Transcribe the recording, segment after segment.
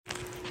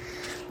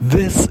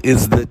This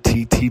is the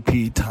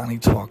TTP Tani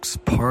Talks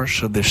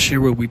Parsha, the shir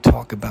where we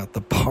talk about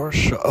the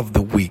Parsha of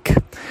the week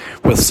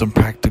with some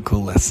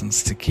practical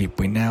lessons to keep.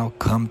 We now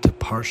come to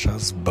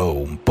Parsha's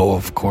Bo. Bo,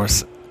 of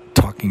course,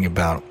 talking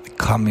about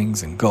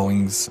comings and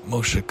goings,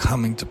 Moshe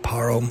coming to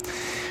Paro,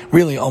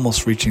 really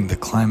almost reaching the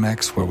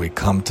climax where we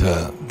come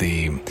to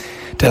the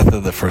death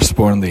of the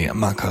firstborn, the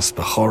Makas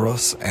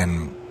Bechoros,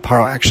 and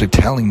Paro actually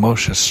telling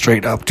Moshe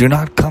straight up, do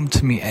not come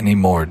to me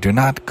anymore. Do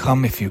not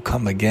come. If you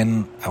come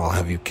again, I will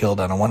have you killed.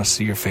 I don't want to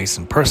see your face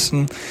in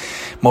person.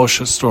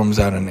 Moshe storms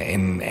out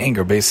in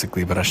anger,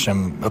 basically, but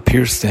Hashem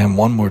appears to him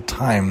one more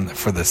time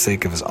for the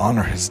sake of his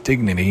honor, his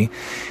dignity,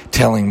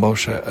 telling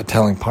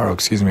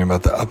Paro,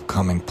 about the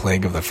upcoming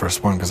plague of the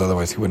firstborn, because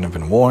otherwise he wouldn't have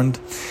been warned.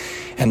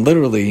 And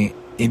literally,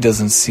 he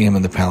doesn't see him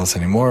in the palace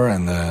anymore,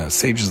 and the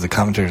sages, the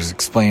commentators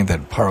explain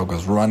that Paro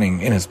goes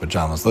running in his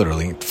pajamas,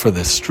 literally, for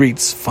the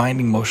streets,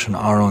 finding Moshe and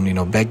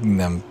Aaron, begging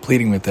them,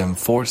 pleading with them,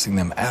 forcing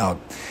them out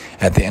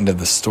at the end of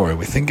the story.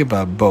 We think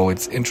about Bo,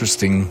 it's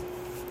interesting.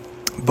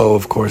 Bo,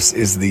 of course,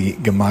 is the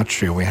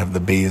gematria. We have the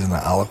Beis and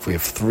the Aleph, we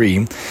have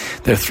three.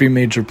 There are three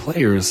major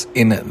players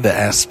in the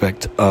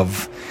aspect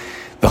of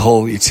the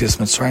whole Yetzias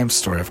Mitzrayim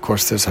story. Of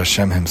course, there's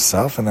Hashem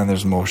himself, and then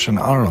there's Moshe and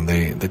Aaron,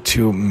 the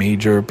two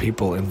major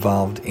people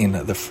involved in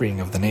the freeing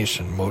of the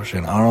nation. Moshe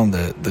and Aaron,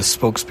 the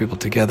spokespeople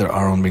together,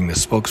 Aaron being the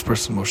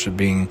spokesperson, Moshe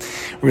being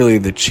really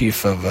the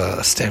chief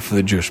of staff for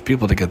the Jewish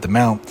people to get them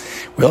out.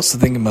 We also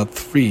think about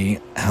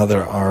how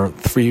there are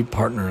three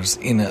partners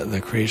in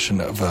the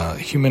creation of a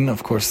human.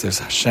 Of course, there's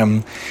Hashem,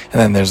 and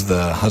then there's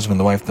the husband,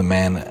 the wife, the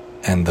man,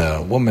 and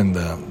the woman,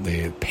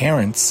 the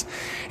parents.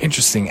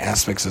 Interesting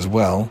aspects as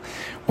well.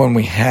 When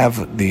we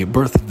have the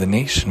birth of the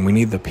nation, we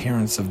need the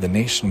parents of the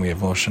nation. We have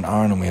Moshe and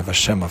Aaron, and we have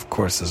Hashem, of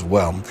course, as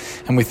well.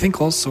 And we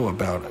think also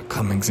about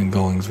comings and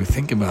goings. We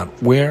think about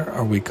where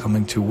are we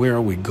coming to, where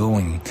are we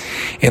going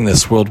in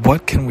this world?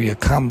 What can we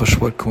accomplish?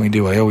 What can we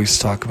do? I always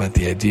talk about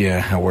the idea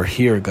how we're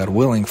here, God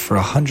willing, for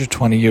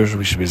 120 years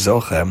we should be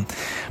Zocha.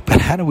 But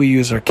how do we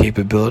use our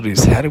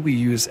capabilities? How do we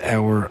use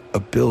our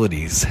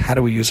abilities? How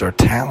do we use our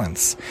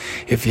talents?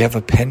 If you have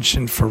a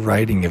penchant for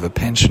writing, you have a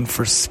penchant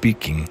for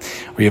speaking,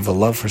 or you have a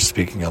love for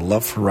speaking, a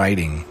love for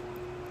writing,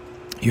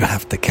 you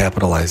have to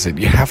capitalize it.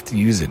 You have to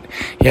use it.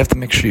 You have to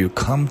make sure you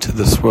come to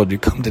this world. You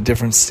come to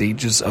different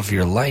stages of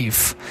your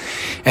life,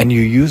 and you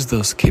use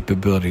those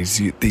capabilities.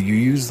 You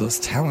use those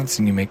talents,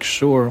 and you make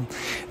sure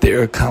that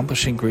you're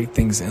accomplishing great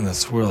things in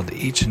this world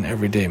each and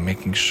every day.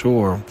 Making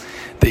sure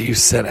that you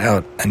set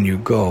out and you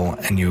go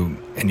and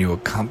you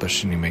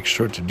accomplish, and you make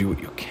sure to do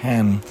what you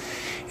can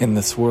in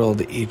this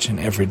world each and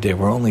every day.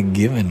 We're only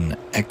given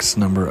X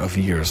number of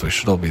years. We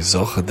should all be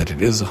zocha that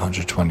it is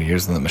 120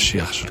 years, and that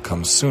Mashiach should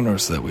come sooner,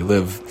 so that we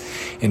live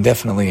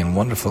indefinitely in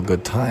wonderful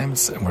good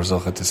times, and we're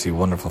zocha to see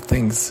wonderful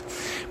things.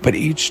 But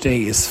each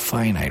day is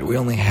finite. We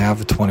only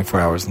have 24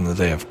 hours in the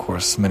day. Of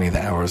course, many of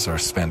the hours are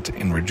spent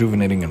in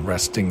rejuvenating and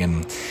resting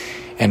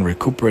and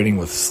recuperating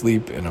with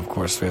sleep, and of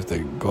course we have to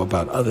go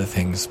about other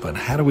things. But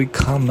how do we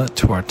come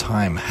to our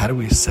time? How do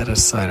we set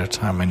aside our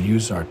time and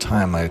use our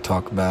time? I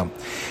talk about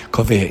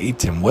Kovei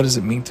Itim. What does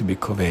it mean to be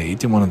Kovei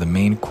Itim? One of the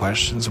main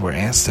questions we're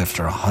asked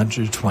after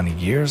 120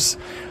 years.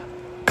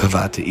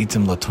 Kavata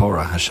Itim La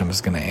Torah. Hashem is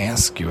going to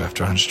ask you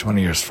after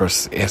 120 years,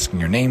 first asking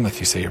your name.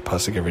 If you say your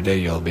pasuk every day,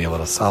 you'll be able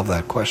to solve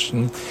that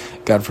question.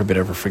 God forbid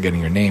ever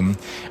forgetting your name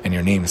and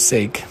your name's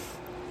sake.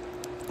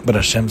 But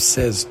Hashem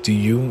says, do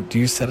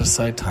you set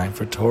aside time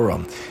for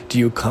Torah? Do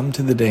you come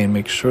to the day and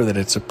make sure that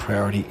it's a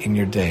priority in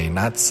your day?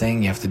 Not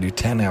saying you have to do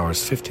 10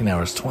 hours, 15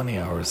 hours, 20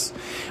 hours,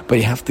 but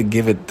you have to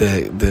give it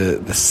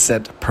the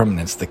set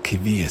permanence, the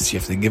kiviyas. You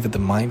have to give it the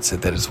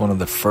mindset that it's one of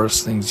the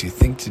first things you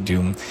think to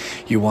do,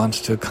 you want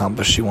to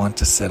accomplish, you want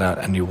to set out,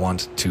 and you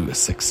want to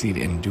succeed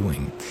in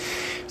doing.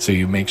 So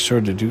you make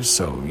sure to do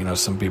so.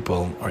 Some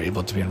people are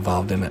able to be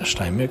involved in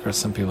Shtei Mikra,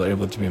 some people are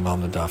able to be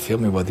involved in Daf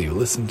Yomi, whether you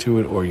listen to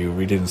it or you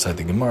read it inside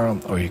the Gemara,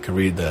 or you can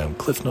read the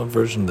Cliff Note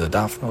version, the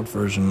Daf Note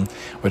version,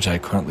 which I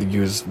currently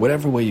use.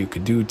 Whatever way you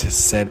could do to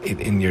set it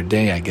in your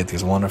day. I get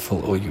these wonderful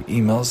OU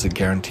emails that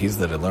guarantees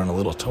that I learn a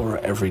little Torah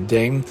every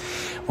day,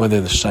 whether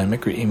the Shtei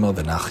Mikra email,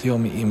 the Nach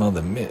Yomi email,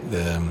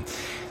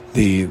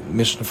 the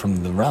Mishnah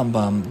from the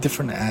Rambam,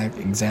 different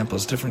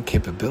examples, different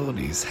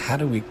capabilities. How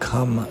do we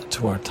come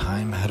to our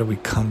time? How do we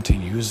come to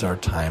use our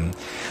time,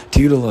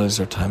 to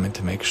utilize our time, and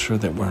to make sure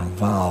that we're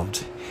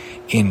involved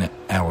in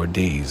our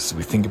days?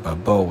 We think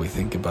about Bo, we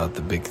think about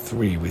the big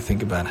three, we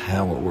think about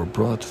how we're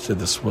brought to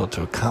this world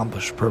to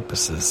accomplish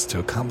purposes, to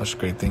accomplish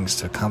great things,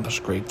 to accomplish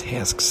great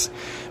tasks.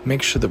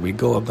 Make sure that we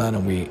go about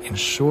and we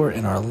ensure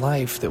in our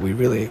life that we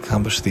really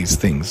accomplish these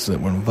things, that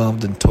we're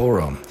involved in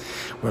Torah,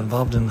 we're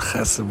involved in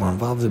chesed, we're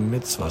involved in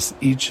mitzvahs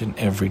each and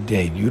every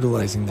day,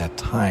 utilizing that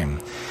time,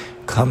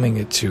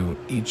 coming to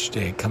each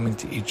day, coming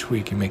to each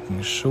week, and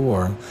making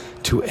sure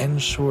to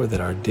ensure that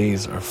our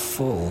days are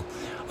full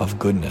of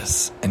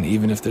goodness. And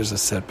even if there's a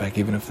setback,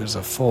 even if there's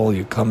a fall,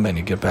 you come and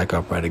you get back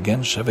up right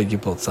again. Sheva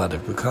Yipol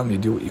Tzaddik. You come, you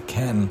do what you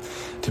can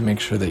to make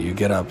sure that you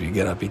get up.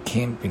 You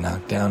can't be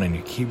knocked down, and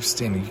you keep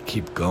standing, you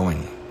keep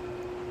going.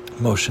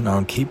 Moshe and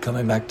Aaron keep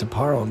coming back to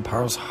Paro, and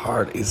Paro's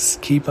heart is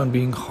keep on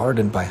being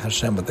hardened by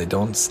Hashem, but they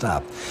don't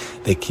stop.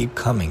 They keep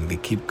coming, they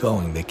keep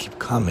going, they keep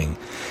coming,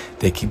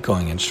 they keep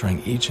going and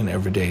trying each and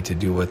every day to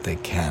do what they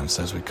can.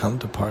 So as we come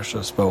to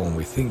Parshas Bo, and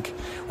we think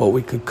what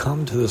we could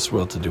come to this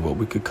world to do, what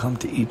we could come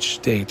to each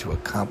day to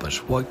accomplish,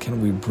 what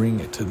can we bring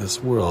it to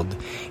this world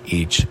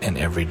each and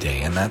every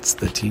day? And that's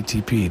the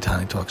TTP,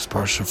 Tani Talks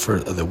Parsha for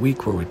the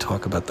week, where we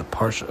talk about the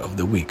Parsha of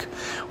the week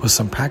with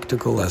some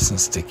practical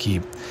lessons to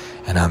keep.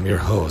 And I'm your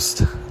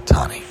host,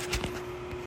 Tani.